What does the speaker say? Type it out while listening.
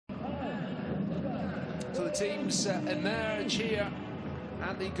for the teams emerge here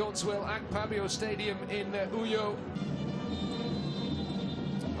at the Godswill Akpabio Stadium in UYO.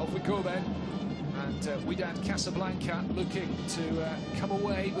 Off we go then, and Wydad Casablanca looking to come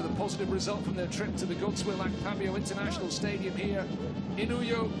away with a positive result from their trip to the Godswill Akpabio International Stadium here in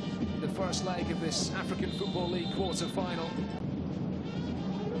UYO, the first leg of this African Football League quarter-final.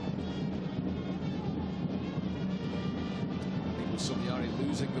 Somyari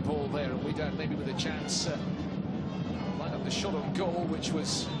losing the ball there, and Wydad maybe with a chance. Line up the shot on goal, which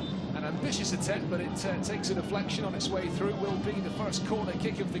was an ambitious attempt, but it takes a deflection on its way through. Will be the first corner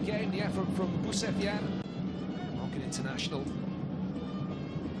kick of the game. The effort from Boussefian, Moroccan international.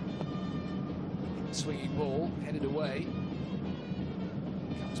 Swinging ball, headed away.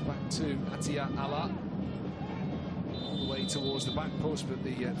 Comes back to Atia Allah. All the way towards the back post, but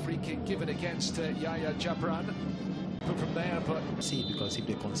the free kick given against Yahya Jabran. From there, but because if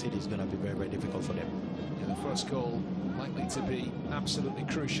they concede, it's going to be very, very difficult for them. Yeah, the first goal likely to be absolutely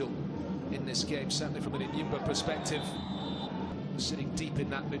crucial in this game, certainly from an Enyimba perspective. Sitting deep in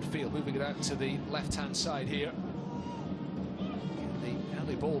that midfield, moving it out to the left-hand side here. The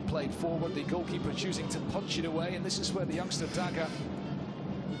early ball played forward, the goalkeeper choosing to punch it away, and this is where the youngster Daga,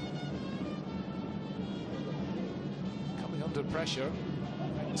 coming under pressure,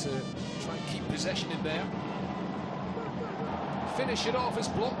 to try and keep possession in there. Finish it off, is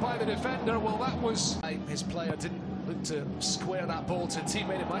blocked by the defender. Well, that was... His player didn't look to square that ball to a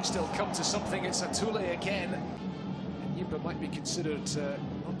teammate. It might still come to something. It's Atule again. Enyimba might be considered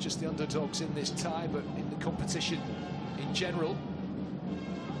not just the underdogs in this tie, but in the competition in general.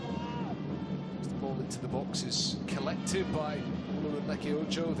 As the ball into the box is collected by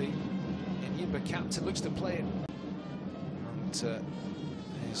Ojo, the Enyimba captain, looks to play it. And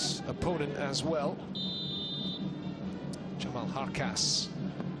his opponent as well. Jamal Harkas,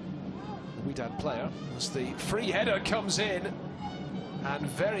 the Wydad player, as the free header comes in, and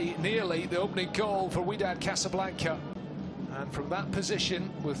very nearly the opening goal for Wydad Casablanca. And from that position,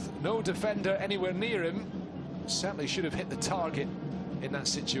 with no defender anywhere near him, certainly should have hit the target in that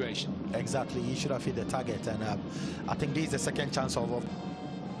situation. Exactly, he should have hit the target, and I think this is the second chance of...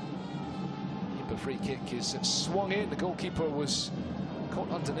 The free kick is swung in. The goalkeeper was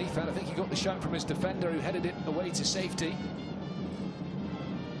caught underneath that. I think he got the shout from his defender, who headed it away to safety.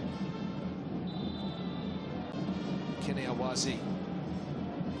 Kene Awazi,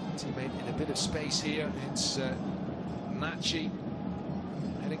 teammate in a bit of space here. It's Nachi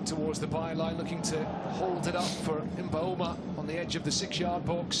heading towards the byline, looking to hold it up for Mbaoma on the edge of the 6-yard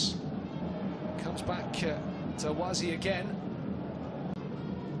box. Comes back to Awazi again.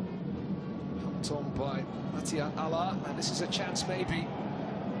 Pumped on by Atia Allah, and this is a chance maybe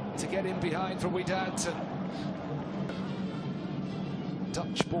to get in behind for Wydad.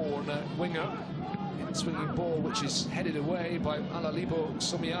 Dutch-born winger. Swinging ball, which is headed away by Alalibo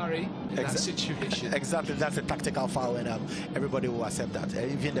Somyari in that situation. Exactly, that's a tactical foul, and everybody will accept that.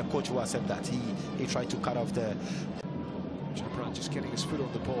 Even the coach will accept that. He tried to cut off the... Jabran just getting his foot on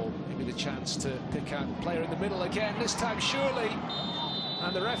the ball. Maybe the chance to pick out the player in the middle again, this time surely.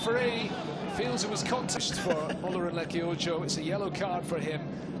 And the referee feels it was contact for Olurinleki Ojo. It's a yellow card for him.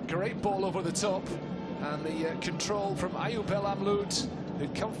 Great ball over the top. And the control from Ayub El Amloud,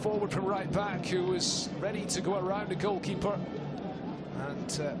 who'd come forward from right back, who was ready to go around the goalkeeper.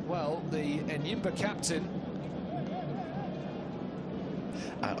 And, well, the Enyimba captain...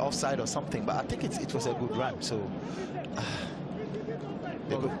 offside or something, but I think it was a good run, so...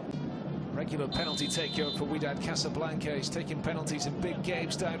 Regular penalty taker for Wydad Casablanca. He's taken penalties in big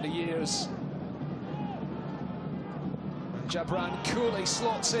games down the years. And Jabran coolly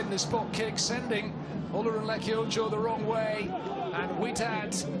slots in the spot kick, sending Olurinleki Ojo the wrong way. And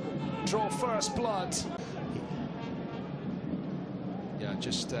Wydad draw first blood. Yeah,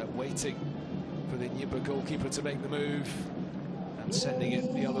 just waiting for the Enyimba goalkeeper to make the move and sending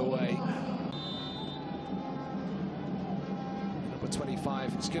it the other way. Number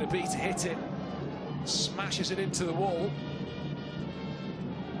 25 is going to be to hit it. Smashes it into the wall.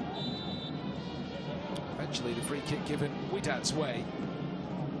 Eventually the free kick given Wydad's way.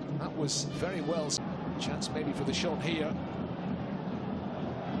 That was very well. Chance maybe for the shot here.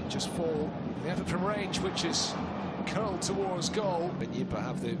 Just fall. The effort from range, which is curled towards goal. Enyimba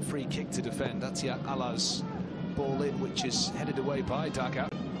have the free kick to defend. Atia Allah's ball in, which is headed away by Daga.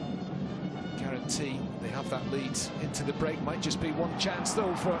 Guarantee they have that lead into the break. Might just be one chance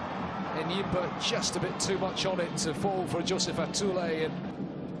though for Enyimba. Just a bit too much on it to fall for Joseph Atule. And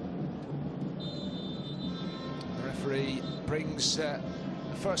the referee brings the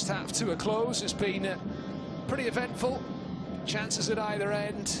first half to a close. It's been pretty eventful. Chances at either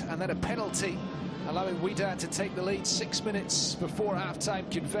end, and then a penalty allowing Wydad to take the lead 6 minutes before half-time,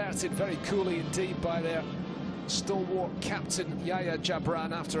 converted very coolly indeed by their stalwart captain Yahya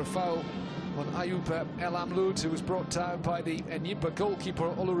Jabran after a foul on Ayub El Amloud, who was brought down by the Enyimba goalkeeper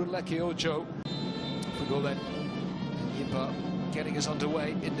Olurunleke Ojo. We go then, Enyimba getting us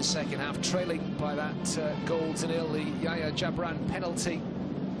underway in the second half, trailing by that goal to nil. The Yahya Jabran penalty,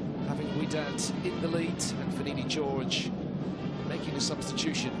 having Wydad in the lead, and Fanini George making a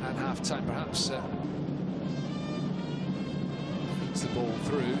substitution at half-time. Perhaps feeds the ball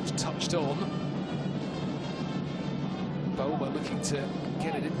through, it's touched on. Boma looking to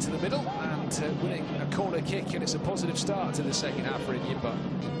get it into the middle and winning a corner kick, and it's a positive start to the second half for Enyimba.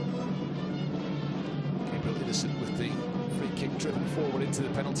 Gabriel Innocent with the free kick driven forward into the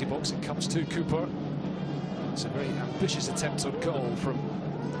penalty box. It comes to Cooper. It's a very ambitious attempt on goal from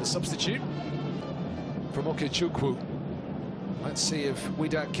the substitute from Okechukwu. Let's see if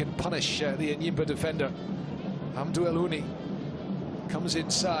Wydad can punish the Enyimba defender. Hamdou Elouni comes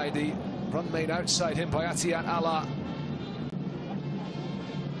inside, the run made outside him by Atiat Allah.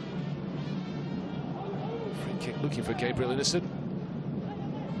 Free kick looking for Gabriel Innocent.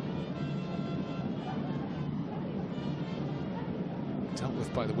 Dealt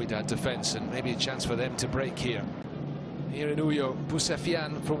with by the Wydad defence, and maybe a chance for them to break here. Here in UYO,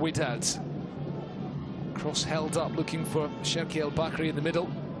 Boussafian for Wydad. Cross held up, looking for Sherki El Bakri in the middle.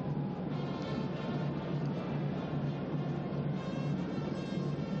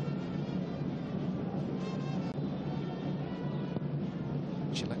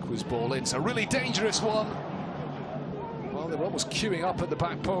 Chilekwu's ball in. It's a really dangerous one. Well, they were almost queuing up at the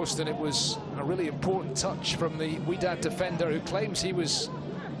back post, and it was a really important touch from the Wydad defender, who claims it's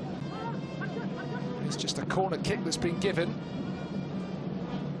just a corner kick that's been given.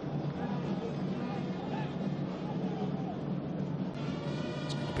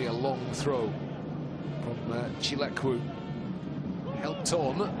 Be a long throw from Chilekwu. Helped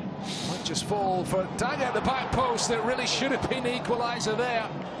on, might just fall for Dang at the back post. There really should have been equaliser there.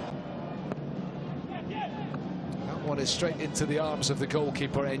 That one is straight into the arms of the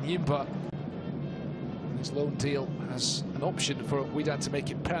goalkeeper. Enyimba, his loan deal, has an option for Wydad to make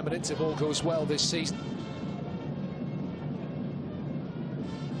it permanent if all goes well this season.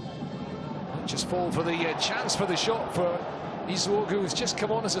 Might just fall for the chance for the shot for Izuogu, who's just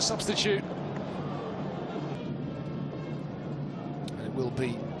come on as a substitute. And it will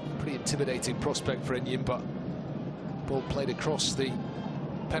be a pretty intimidating prospect for Enyimba. Ball played across the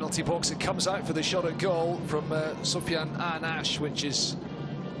penalty box. It comes out for the shot at goal from Soufiane Anash, which is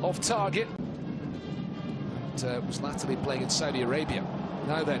off target. And was latterly playing in Saudi Arabia.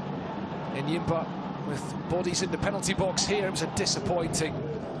 Now then, Enyimba with bodies in the penalty box here. It was a disappointing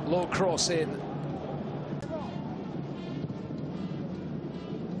low cross in.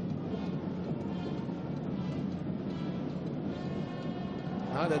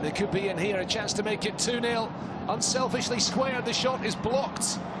 Now then, they could be in here, a chance to make it 2-0. Unselfishly squared, the shot is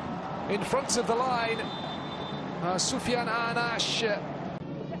blocked in front of the line. Soufiane Anash.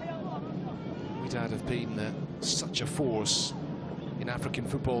 Wydad have been such a force in African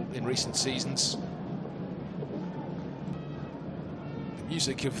football in recent seasons. The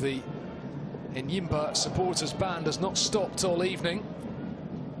music of the Enyimba supporters band has not stopped all evening.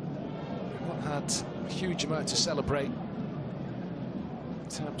 They've not had a huge amount to celebrate. In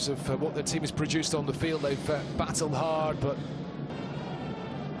terms of what their team has produced on the field, they've battled hard, but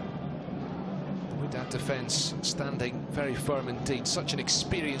the Wydad defence standing very firm indeed. Such an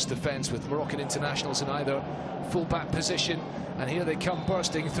experienced defence with Moroccan internationals in either full-back position, and here they come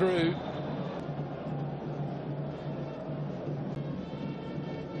bursting through.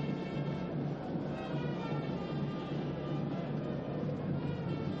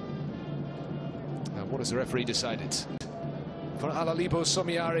 Now, what has the referee decided? For Alalibo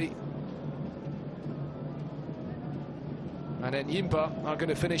Somiari. And Enyimba are going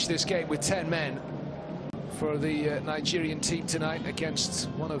to finish this game with 10 men for the Nigerian team tonight against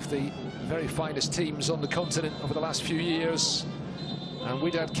one of the very finest teams on the continent over the last few years. And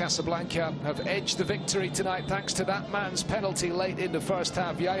Wydad Casablanca have edged the victory tonight thanks to that man's penalty late in the first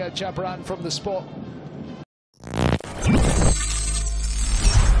half. Yahya Jabran from the spot